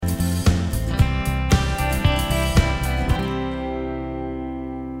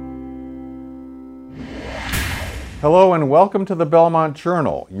Hello and welcome to the Belmont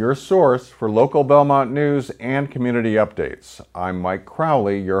Journal, your source for local Belmont news and community updates. I'm Mike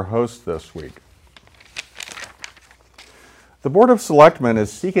Crowley, your host this week. The Board of Selectmen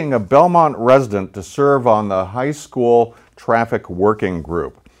is seeking a Belmont resident to serve on the high school traffic working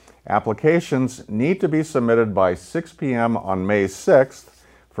group. Applications need to be submitted by 6 p.m. on May 6th.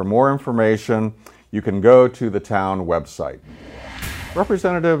 For more information, you can go to the town website.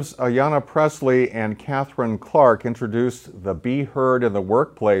 Representatives Ayanna Pressley and Catherine Clark introduced the Be Heard in the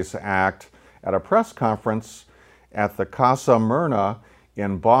Workplace Act at a press conference at the Casa Myrna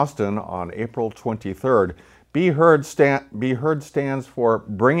in Boston on April 23rd. Be Heard stands for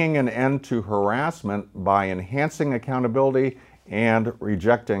bringing an end to harassment by enhancing accountability and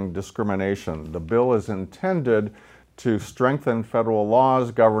rejecting discrimination. The bill is intended to strengthen federal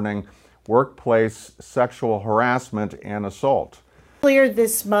laws governing workplace sexual harassment and assault. Earlier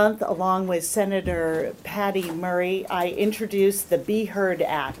this month, along with Senator Patty Murray, I introduced the Be Heard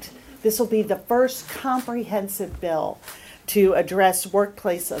Act. This will be the first comprehensive bill to address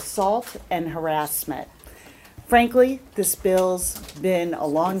workplace assault and harassment. Frankly, this bill's been a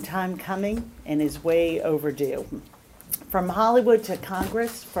long time coming and is way overdue. From Hollywood to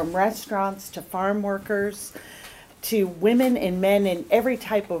Congress, from restaurants to farm workers, to women and men in every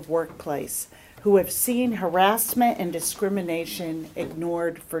type of workplace who have seen harassment and discrimination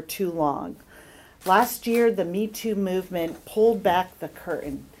ignored for too long. Last year, the Me Too movement pulled back the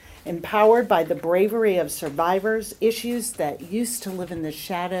curtain. Empowered by the bravery of survivors, issues that used to live in the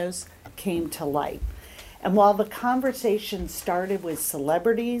shadows came to light. And while the conversation started with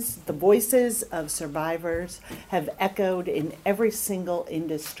celebrities, the voices of survivors have echoed in every single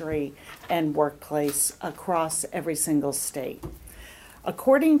industry and workplace across every single state.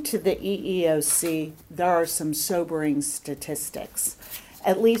 According to the EEOC, there are some sobering statistics.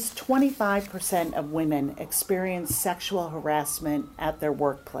 At least 25% of women experience sexual harassment at their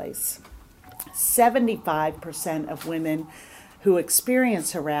workplace. 75% of women who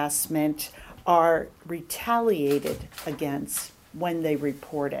experience harassment are retaliated against when they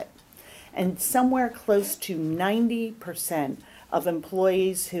report it. And somewhere close to 90% of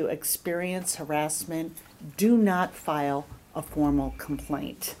employees who experience harassment do not file a formal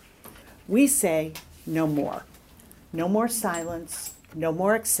complaint. We say no more. No more silence, no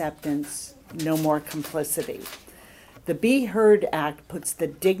more acceptance, no more complicity. The Be Heard Act puts the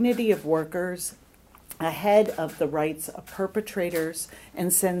dignity of workers ahead of the rights of perpetrators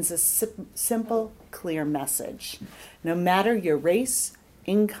and sends a simple, clear message. No matter your race,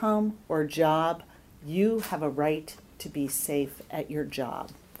 income, or job, you have a right to be safe at your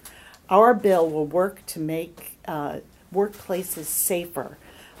job. Our bill will work to make workplaces safer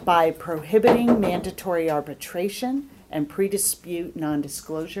by prohibiting mandatory arbitration and pre-dispute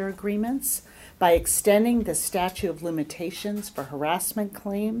non-disclosure agreements, by extending the statute of limitations for harassment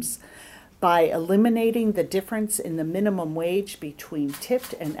claims, by eliminating the difference in the minimum wage between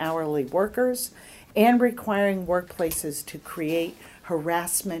tipped and hourly workers, and requiring workplaces to create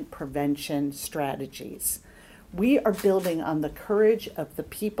harassment prevention strategies. We are building on the courage of the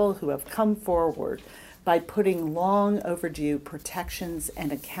people who have come forward by putting long overdue protections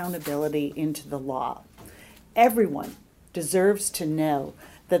and accountability into the law. Everyone deserves to know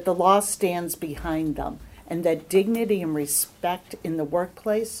that the law stands behind them and that dignity and respect in the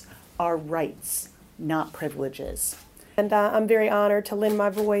workplace are rights, not privileges. And I'm very honored to lend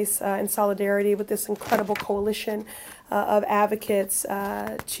my voice in solidarity with this incredible coalition of advocates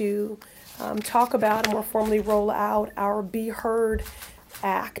to talk about and more formally roll out our Be Heard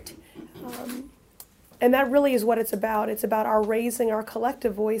Act. And that really is what it's about. It's about our raising our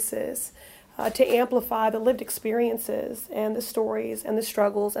collective voices to amplify the lived experiences and the stories and the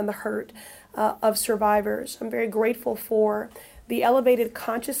struggles and the hurt of survivors. I'm very grateful for the elevated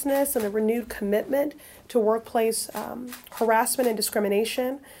consciousness and the renewed commitment to workplace harassment and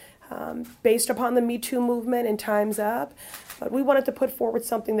discrimination based upon the Me Too movement and Time's Up. But we wanted to put forward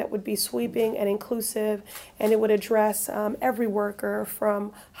something that would be sweeping and inclusive, and it would address every worker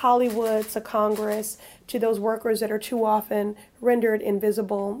from Hollywood to Congress to those workers that are too often rendered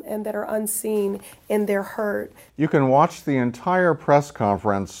invisible and that are unseen in their hurt. You can watch the entire press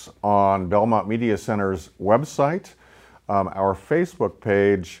conference on Belmont Media Center's website, our Facebook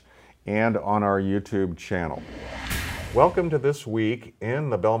page, and on our YouTube channel. Welcome to This Week in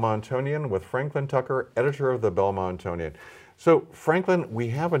the Belmontonian with Franklin Tucker, editor of the Belmontonian. So, Franklin, we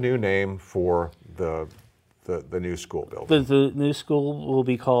have a new name for the new school building. The new school will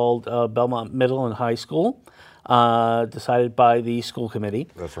be called Belmont Middle and High School. decided by the school committee.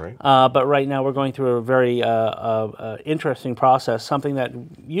 That's right. But right now we're going through a very interesting process, something that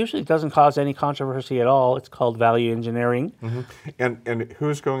usually doesn't cause any controversy at all. It's called value engineering. And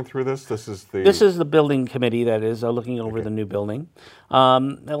who's going through this? This is The building committee that is looking over the new building.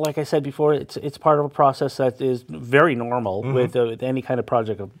 Like I said before, it's part of a process that is very normal with any kind of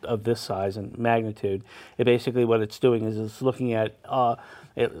project of this size and magnitude. It basically what it's doing is it's looking at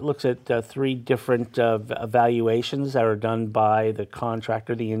it looks at 3 different evaluations that are done by the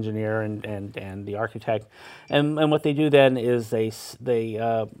contractor, the engineer, and the architect. And what they do then is they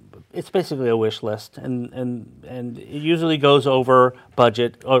it's basically a wish list, and it usually goes over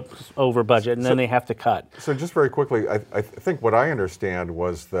budget, and then they have to cut. So just very quickly, I think what I understand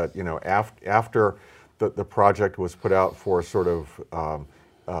was that, you know, after the project was put out for sort of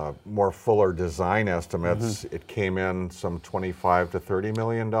more fuller design estimates, it came in some $25 to $30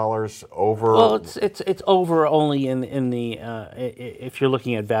 million over. Well, it's over only in the if you're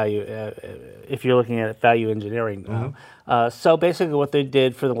looking at value engineering. So basically, what they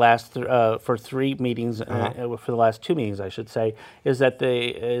did for the last for 3 meetings, for the last 2 meetings, I should say, is that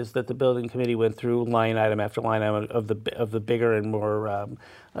the building committee went through line item after line item of the bigger and more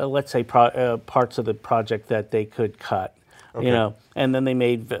let's say parts of the project that they could cut. Okay. You know, and then they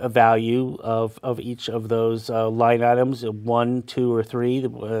made a value of each of those line items, 1, 2, or 3,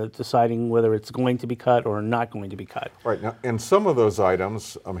 deciding whether it's going to be cut or not going to be cut. Right now, and some of those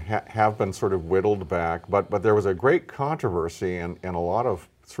items have been sort of whittled back, but there was a great controversy and a lot of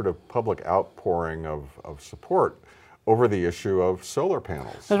sort of public outpouring of support over the issue of solar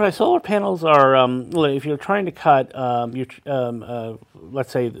panels. That's right. Solar panels are, if you're trying to cut,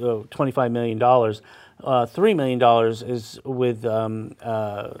 let's say $25 million, $3 million is with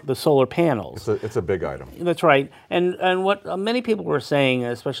the solar panels. It's a big item. That's right. And what many people were saying,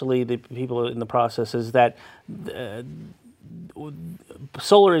 especially the people in the process, is that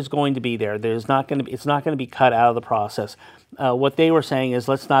solar is going to be there. It's not going to be cut out of the process. What they were saying is,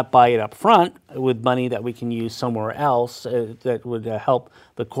 let's not buy it up front with money that we can use somewhere else that would help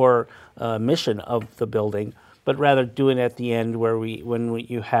the core mission of the building, but rather do it at the end when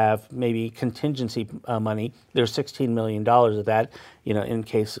you have maybe contingency money. There's $16 million of that, you know, in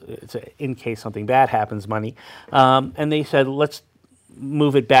case something bad happens, money. And they said, let's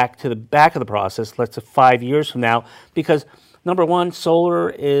move it back to the back of the process. Let's 5 years from now, because number one, solar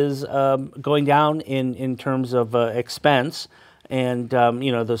is going down in terms of expense, and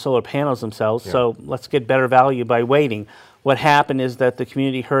you know, the solar panels themselves. Yeah. So let's get better value by waiting. What happened is that the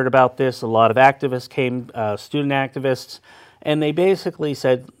community heard about this. A lot of activists came, student activists, and they basically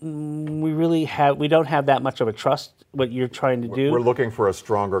said, we don't have that much of a trust what you're trying to do. We're looking for a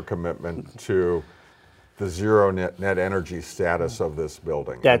stronger commitment to the zero net energy status of this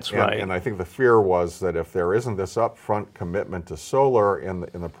building. That's right. And I think the fear was that if there isn't this upfront commitment to solar in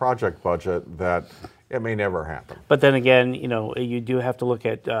the project budget, that it may never happen. But then again, you know, you do have to look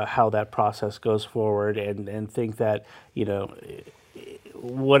at how that process goes forward and think that, you know,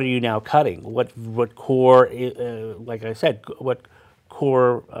 what are you now cutting? What core, like I said, what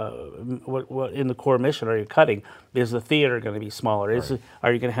core, what in the core mission are you cutting? Is the theater going to be smaller? Right.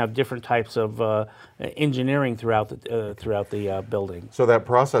 Are you going to have different types of engineering throughout the building? So that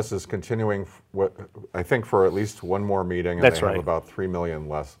process is continuing, I think, for at least one more meeting, and That's they right. have about $3 million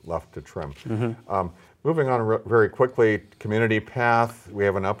left to trim. Moving on very quickly, Community Path, we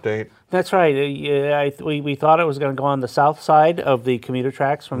have an update. That's right. We thought it was going to go on the south side of the commuter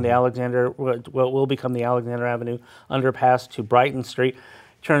tracks from the Alexander, what will become the Alexander Avenue underpass to Brighton Street.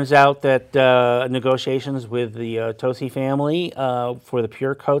 Turns out that negotiations with the Tosi family for the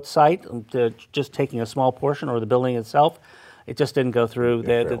Pure Coat site, just taking a small portion, or the building itself, it just didn't go through.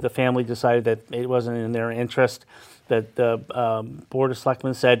 The family decided that it wasn't in their interest. That the Board of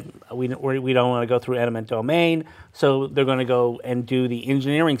Selectmen said, we don't want to go through eminent domain, so they're going to go and do the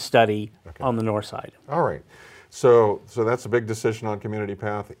engineering study on the north side. All right. So that's a big decision on Community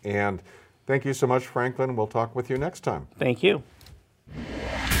Path. And thank you so much, Franklin. We'll talk with you next time. Thank you.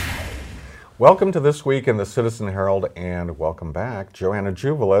 Welcome to This Week in the Citizen Herald, and welcome back, Joanna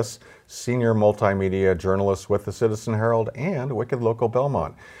Juvelis, Senior Multimedia Journalist with the Citizen Herald and Wicked Local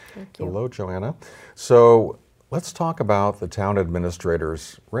Belmont. Thank you. Hello, Joanna. So let's talk about the town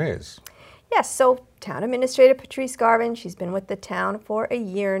administrator's raise. Yes, so Town Administrator Patrice Garvin, she's been with the town for a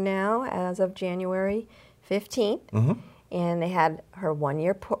year now, as of January 15th. And they had her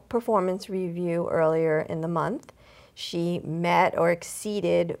one-year performance review earlier in the month. She met or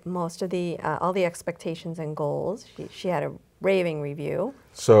exceeded most of the all the expectations and goals. She had a raving review.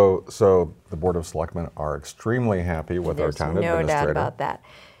 So the Board of Selectmen are extremely happy with our town administrator. There's no doubt about that.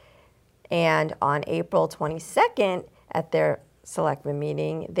 And on April 22nd, at their selectmen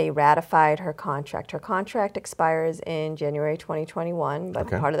meeting, they ratified her contract. Her contract expires in January 2021, but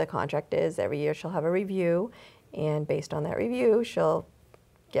Okay. part of the contract is every year she'll have a review, and based on that review, she'll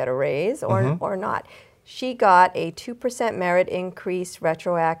get a raise or not. She got a 2% merit increase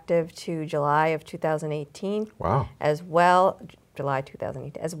retroactive to July of 2018. Wow. July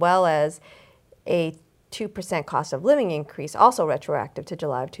 2018, as well as a 2% cost of living increase, also retroactive to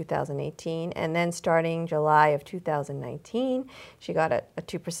July of 2018. And then starting July of 2019, she got a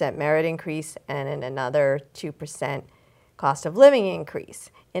 2% merit increase and then another 2% cost of living increase.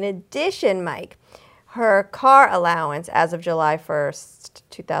 In addition, Mike, her car allowance as of July 1st,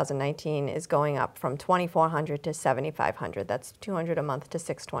 2019 is going up from $2,400 to $7,500. That's $200 a month to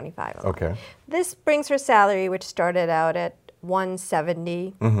 $625 a month. Okay. This brings her salary, which started out at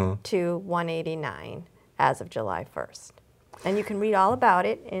 $170 to $189 as of July 1st. And you can read all about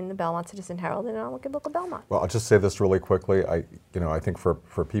it in the Belmont Citizen Herald and on Look at Belmont. Well, I'll just say this really quickly. I think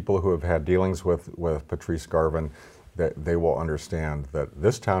for people who have had dealings with Patrice Garvin, that they will understand that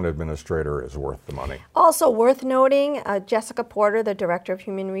this town administrator is worth the money. Also worth noting, Jessica Porter, the Director of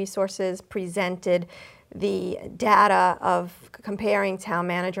Human Resources, presented the data of comparing town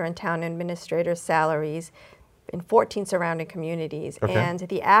manager and town administrator salaries in 14 surrounding communities. Okay. And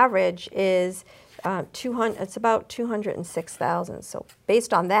the average is it's about $206,000. So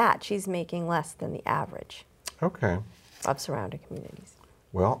based on that, she's making less than the average Okay. of surrounding communities.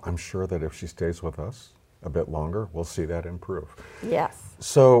 Well, I'm sure that if she stays with us a bit longer, we'll see that improve. Yes.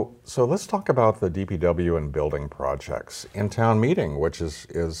 So let's talk about the DPW and building projects in town meeting, which is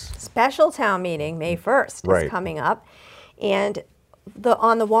Special town meeting, May 1st, Right. is coming up. And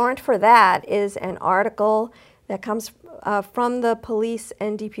on the warrant for that is an article that comes from the Police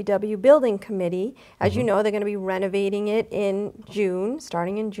and DPW Building Committee. As you know, they're going to be renovating it in June,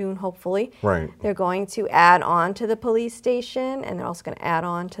 starting in June, hopefully. Right. They're going to add on to the police station, and they're also going to add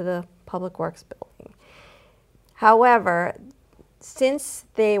on to the Public Works building. However, since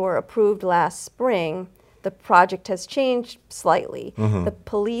they were approved last spring, the project has changed slightly. The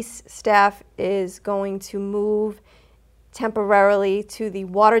police staff is going to move temporarily to the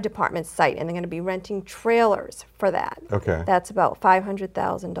water department site, and they're going to be renting trailers for that. Okay. That's about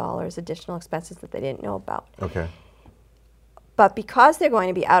 $500,000 additional expenses that they didn't know about. okay. But because they're going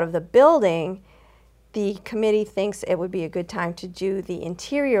to be out of the building, the committee thinks it would be a good time to do the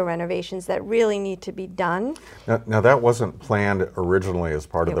interior renovations that really need to be done. Now that wasn't planned originally as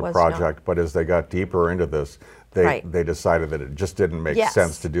part of It the was project, but as they got deeper into this, Right. they decided that it just didn't make Yes.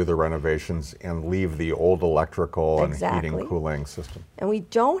 sense to do the renovations and leave the old electrical and Exactly. heating cooling system. And we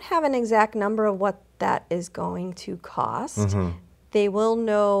don't have an exact number of what that is going to cost. They will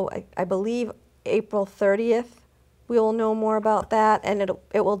know, I believe, April 30th. We will know more about that, and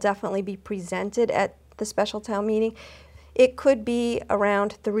it will definitely be presented at the special town meeting. It could be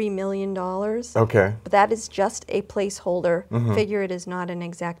around $3 million. Okay. But that is just a placeholder figure. It is not an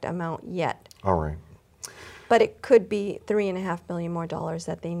exact amount yet. All right. But it could be $3.5 million more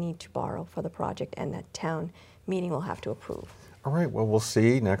that they need to borrow for the project, and that town meeting will have to approve. All right. Well, we'll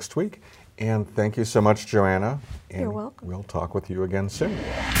see next week. And thank you so much, Joanna. And You're welcome. We'll talk with you again soon.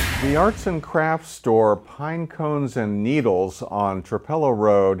 The arts and crafts store Pine Cones and Needles on Trapello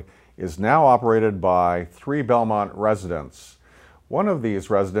Road is now operated by 3 Belmont residents. One of these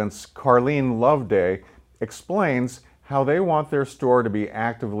residents, Carlene Loveday, explains how they want their store to be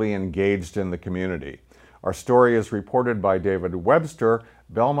actively engaged in the community. Our story is reported by David Webster,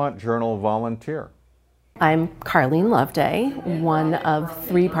 Belmont Journal volunteer. I'm Carlene Loveday, one of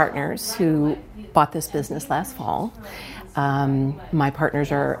 3 partners who bought this business last fall. My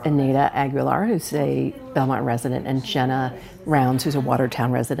partners are Anita Aguilar, who's a Belmont resident, and Jenna Rounds, who's a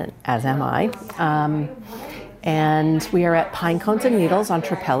Watertown resident, as am I. And we are at Pine Cones and Needles on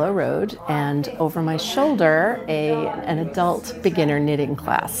Trapello Road, and over my shoulder, an adult beginner knitting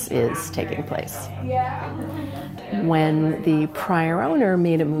class is taking place. When the prior owner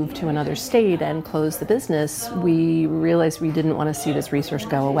made a move to another state and closed the business, we realized we didn't want to see this resource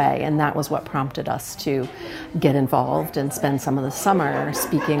go away, and that was what prompted us to get involved and spend some of the summer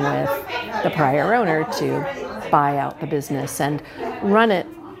speaking with the prior owner to buy out the business and run it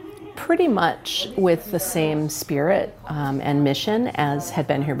pretty much with the same spirit and mission as had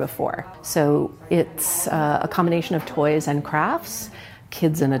been here before. So it's a combination of toys and crafts,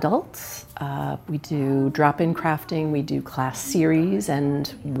 kids and adults. We do drop-in crafting, we do class series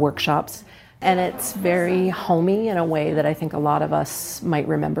and workshops And it's very homey in a way that I think a lot of us might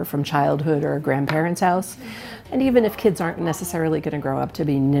remember from childhood or a grandparent's house. And even if kids aren't necessarily going to grow up to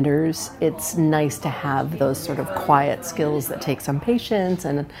be knitters, it's nice to have those sort of quiet skills that take some patience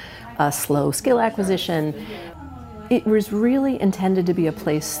and a slow skill acquisition. It was really intended to be a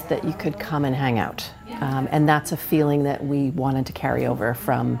place that you could come and hang out. And that's a feeling that we wanted to carry over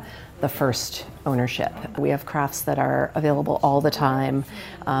from the first ownership. We have crafts that are available all the time.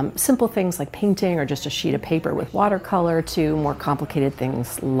 Simple things like painting or just a sheet of paper with watercolor to more complicated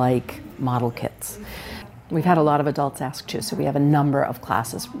things like model kits. We've had a lot of adults ask too, so we have a number of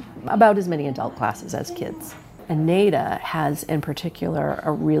classes, about as many adult classes as kids. And NADA has in particular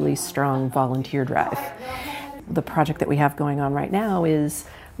a really strong volunteer drive. The project that we have going on right now is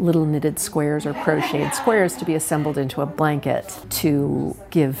little knitted squares or crocheted squares to be assembled into a blanket to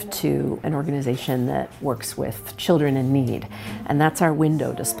give to an organization that works with children in need. And that's our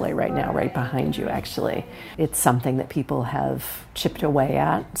window display right now, right behind you actually. It's something that people have chipped away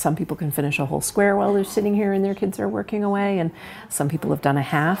at. Some people can finish a whole square while they're sitting here and their kids are working away, and some people have done a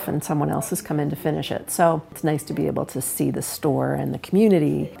half and someone else has come in to finish it. So it's nice to be able to see the store and the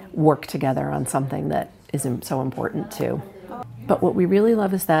community work together on something that is so important too. But what we really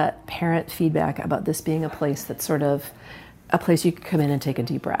love is that parent feedback about this being a place that's sort of a place you can come in and take a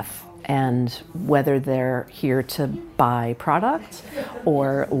deep breath. And whether they're here to buy product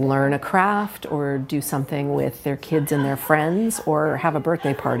or learn a craft or do something with their kids and their friends or have a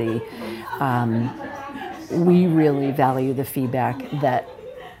birthday party, we really value the feedback that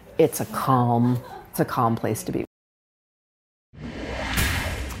it's a calm place to be.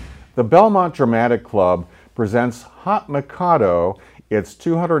 The Belmont Dramatic Club presents Hot Mikado, its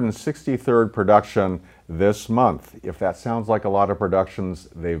 263rd production this month. If that sounds like a lot of productions,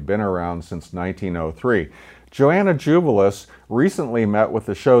 they've been around since 1903. Joanna Jubilis recently met with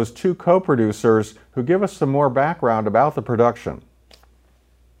the show's two co-producers who give us some more background about the production.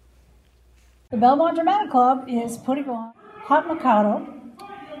 The Belmont Dramatic Club is putting on Hot Mikado.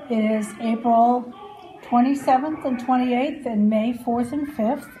 It is April 27th and 28th and May 4th and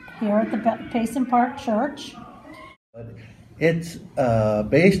 5th. Here at the Payson Park Church. It's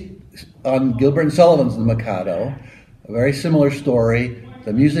based on Gilbert and Sullivan's The Mikado, a very similar story.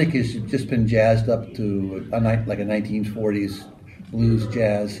 The music has just been jazzed up to like a 1940s blues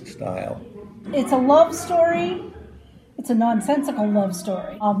jazz style. It's a love story. It's a nonsensical love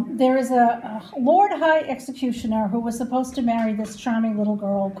story. There is a Lord High Executioner who was supposed to marry this charming little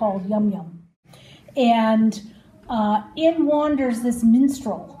girl called Yum Yum. And in wanders this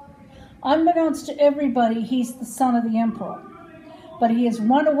minstrel. Unbeknownst to everybody, he's the son of the emperor. But he has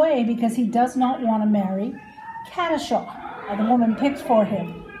run away because he does not want to marry Katisha, the woman picked for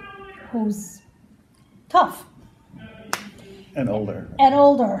him, who's tough. And older.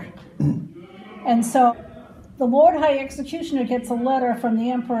 And so the Lord High Executioner gets a letter from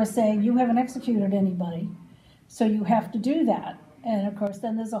the emperor saying, you haven't executed anybody, so you have to do that. And of course,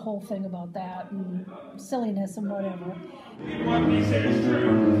 then there's a whole thing about that and silliness and whatever. What he said is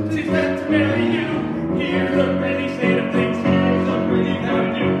true. She's meant to marry you. Here's a pretty state of things. Here's a pretty how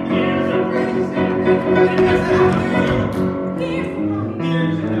to do. Here's a pretty state of things. Here's a how to do.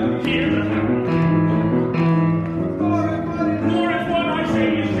 Here's a how to do. For if what I say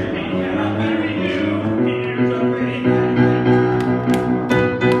is true, he cannot marry you. Here's a pretty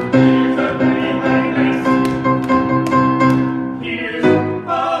Here's a pretty madness. Here's a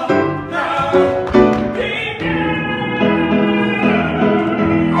how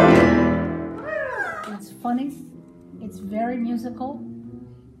Funny, it's very musical,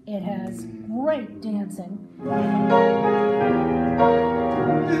 it has great dancing.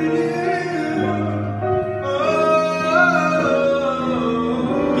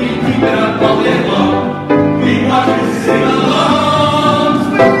 We keep it up all day long, we watch it sing along.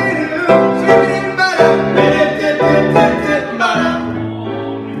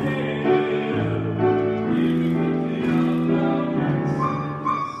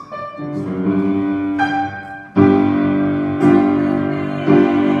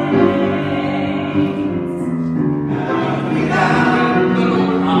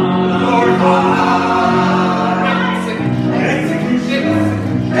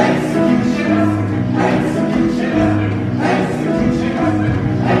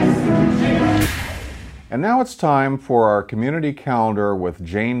 And now it's time for our community calendar with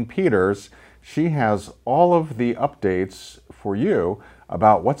Jane Peters. She has all of the updates for you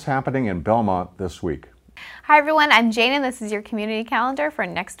about what's happening in Belmont this week. Hi everyone, I'm Jane and this is your community calendar for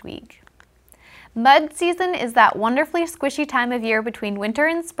next week. Mud season is that wonderfully squishy time of year between winter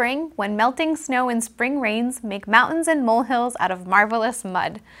and spring when melting snow and spring rains make mountains and molehills out of marvelous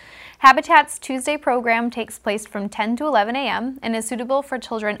mud. Habitat's Tuesday program takes place from 10 to 11 a.m. and is suitable for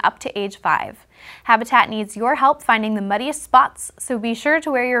children up to age 5. Habitat needs your help finding the muddiest spots, so be sure to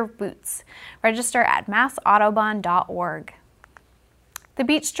wear your boots. Register at massaudubon.org. The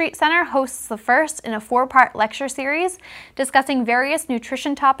Beach Street Center hosts the first in a 4-part lecture series discussing various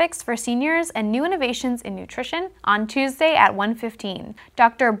nutrition topics for seniors and new innovations in nutrition on Tuesday at 1:15.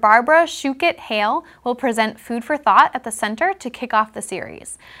 Dr. Barbara Schuchert-Hale will present Food for Thought at the center to kick off the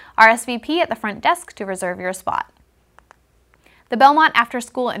series. RSVP at the front desk to reserve your spot. The Belmont After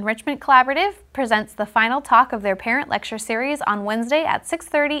School Enrichment Collaborative presents the final talk of their parent lecture series on Wednesday at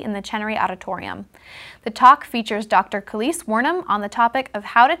 6:30 in the Chenery Auditorium. The talk features Dr. Khalees Warnham on the topic of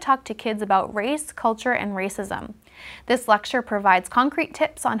how to talk to kids about race, culture, and racism. This lecture provides concrete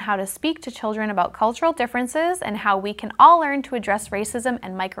tips on how to speak to children about cultural differences and how we can all learn to address racism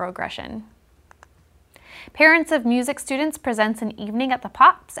and microaggression. Parents of Music Students presents an evening at the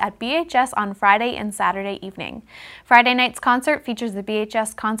Pops at BHS on Friday and Saturday evening. Friday night's concert features the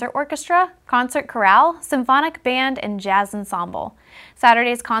BHS Concert Orchestra, Concert Chorale, Symphonic Band, and Jazz Ensemble.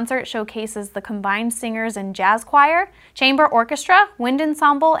 Saturday's concert showcases the combined singers and jazz choir, chamber orchestra, wind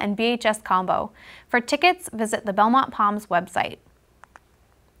ensemble, and BHS combo. For tickets, visit the Belmont Palms website.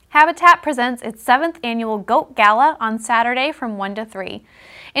 Habitat presents its 7th annual Goat Gala on Saturday from 1 to 3.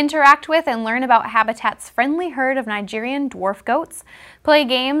 Interact with and learn about Habitat's friendly herd of Nigerian dwarf goats, play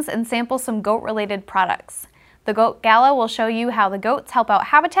games, and sample some goat-related products. The Goat Gala will show you how the goats help out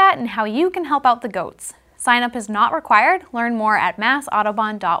Habitat and how you can help out the goats. Sign up is not required. Learn more at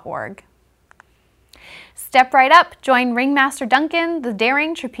massaudubon.org. Step right up, join Ringmaster Duncan, the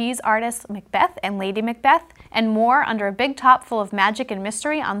daring trapeze artists Macbeth and Lady Macbeth, and more under a big top full of magic and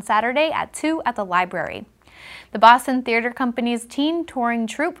mystery on Saturday at 2 at the library. The Boston Theater Company's teen touring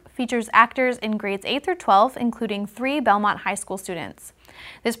troupe features actors in grades 8 through 12, including 3 Belmont High School students.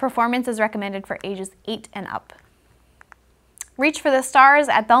 This performance is recommended for ages 8 and up. Reach for the stars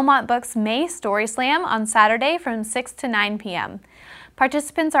at Belmont Books' May Story Slam on Saturday from 6 to 9 p.m.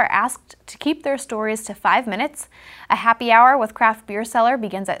 Participants are asked to keep their stories to 5 minutes. A happy hour with craft beer cellar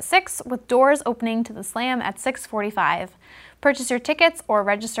begins at 6, with doors opening to the slam at 6:45. Purchase your tickets or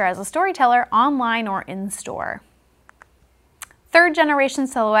register as a storyteller online or in-store. Third-generation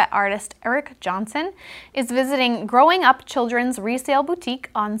silhouette artist Eric Johnson is visiting Growing Up Children's Resale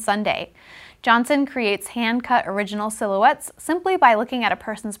Boutique on Sunday. Johnson creates hand-cut original silhouettes simply by looking at a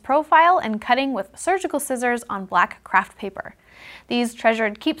person's profile and cutting with surgical scissors on black craft paper. These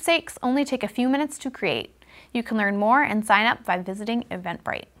treasured keepsakes only take a few minutes to create. You can learn more and sign up by visiting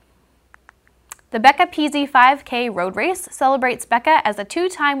Eventbrite. The Becca Peasy 5K Road Race celebrates Becca as a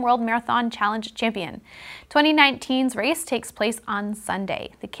 2-time World Marathon Challenge champion. 2019's race takes place on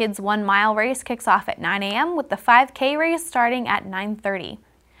Sunday. The kids' 1-mile race kicks off at 9 a.m. with the 5K race starting at 9:30.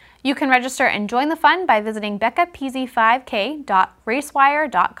 You can register and join the fun by visiting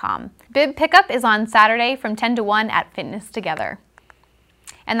beccapeasy5k.racewire.com. Bib pickup is on Saturday from 10 to 1 at Fitness Together.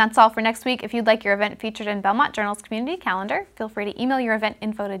 And that's all for next week. If you'd like your event featured in Belmont Journal's community calendar, feel free to email your event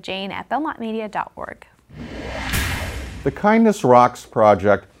info to jane@belmontmedia.org. The Kindness Rocks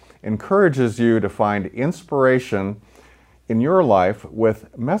project encourages you to find inspiration in your life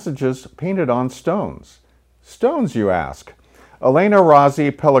with messages painted on stones. Stones, you ask? Elena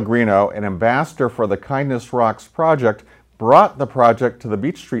Rossi Pellegrino, an ambassador for the Kindness Rocks project, brought the project to the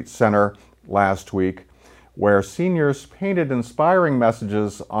Beach Street Center last week, where seniors painted inspiring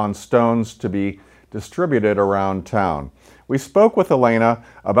messages on stones to be distributed around town. We spoke with Elena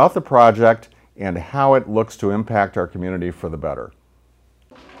about the project and how it looks to impact our community for the better.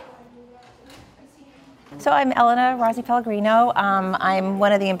 So I'm Elena Rossi Pellegrino. I'm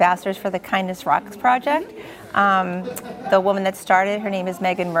one of the ambassadors for the Kindness Rocks project. The woman that started, her name is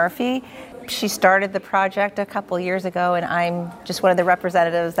Megan Murphy. She started the project a couple years ago, and I'm just one of the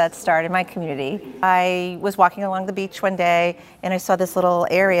representatives that started my community. I was walking along the beach one day, and I saw this little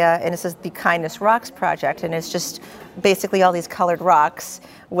area, and it says the Kindness Rocks project, and it's just basically all these colored rocks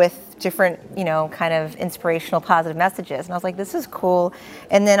with different, kind of inspirational, positive messages. And I was like, this is cool.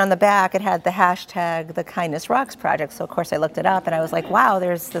 And then on the back, it had the hashtag, the Kindness Rocks project. So of course I looked it up, and I was like, wow,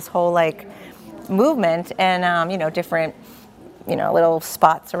 there's this whole movement and, different, little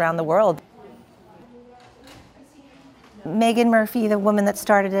spots around the world. Megan Murphy, the woman that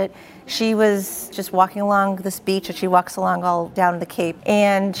started it, she was just walking along this beach, and she walks along all down the Cape,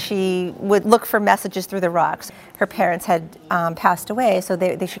 and she would look for messages through the rocks. Her parents had passed away, so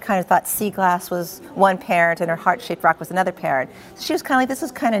she kind of thought sea glass was one parent and her heart-shaped rock was another parent. So she was kind of like, this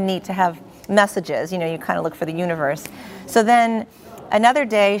is kind of neat to have messages, you kind of look for the universe. So then Another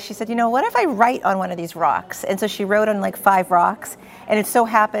day, she said, you know, what if I write on one of these rocks? And so she wrote on like 5 rocks. And it so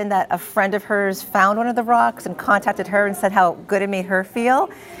happened that a friend of hers found one of the rocks and contacted her and said how good it made her feel.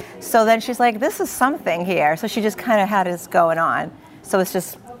 So then she's like, this is something here. So she just kind of had this going on. So it's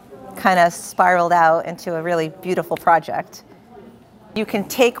just kind of spiraled out into a really beautiful project. You can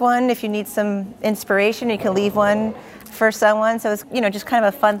take one if you need some inspiration. You can leave one for someone. So it's, you know, just kind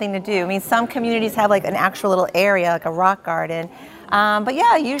of a fun thing to do. I mean, some communities have like an actual little area, like a rock garden. But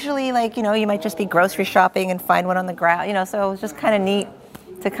yeah, usually like, you know, you might just be grocery shopping and find one on the ground, you know, so it's just kind of neat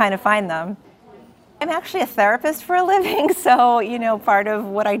to kind of find them. I'm actually a therapist for a living, so, you know, part of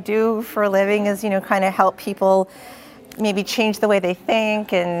what I do for a living is, you know, kind of help people maybe change the way they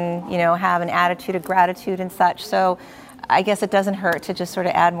think and, you know, have an attitude of gratitude and such. So I guess it doesn't hurt to just sort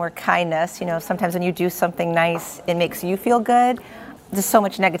of add more kindness. You know, sometimes when you do something nice, it makes you feel good. There's so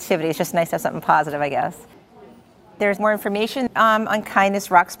much negativity, it's just nice to have something positive, I guess. There's more information on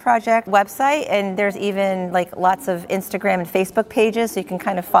Kindness Rocks Project website, and there's even like lots of Instagram and Facebook pages, so you can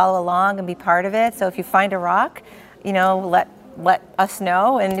kind of follow along and be part of it. So if you find a rock, you know, let us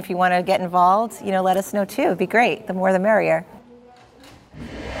know, and if you want to get involved, you know, let us know too. It'd be great. The more the merrier.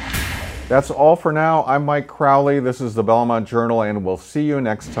 That's all for now. I'm Mike Crowley. This is the Belmont Journal, and we'll see you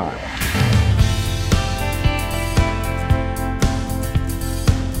next time.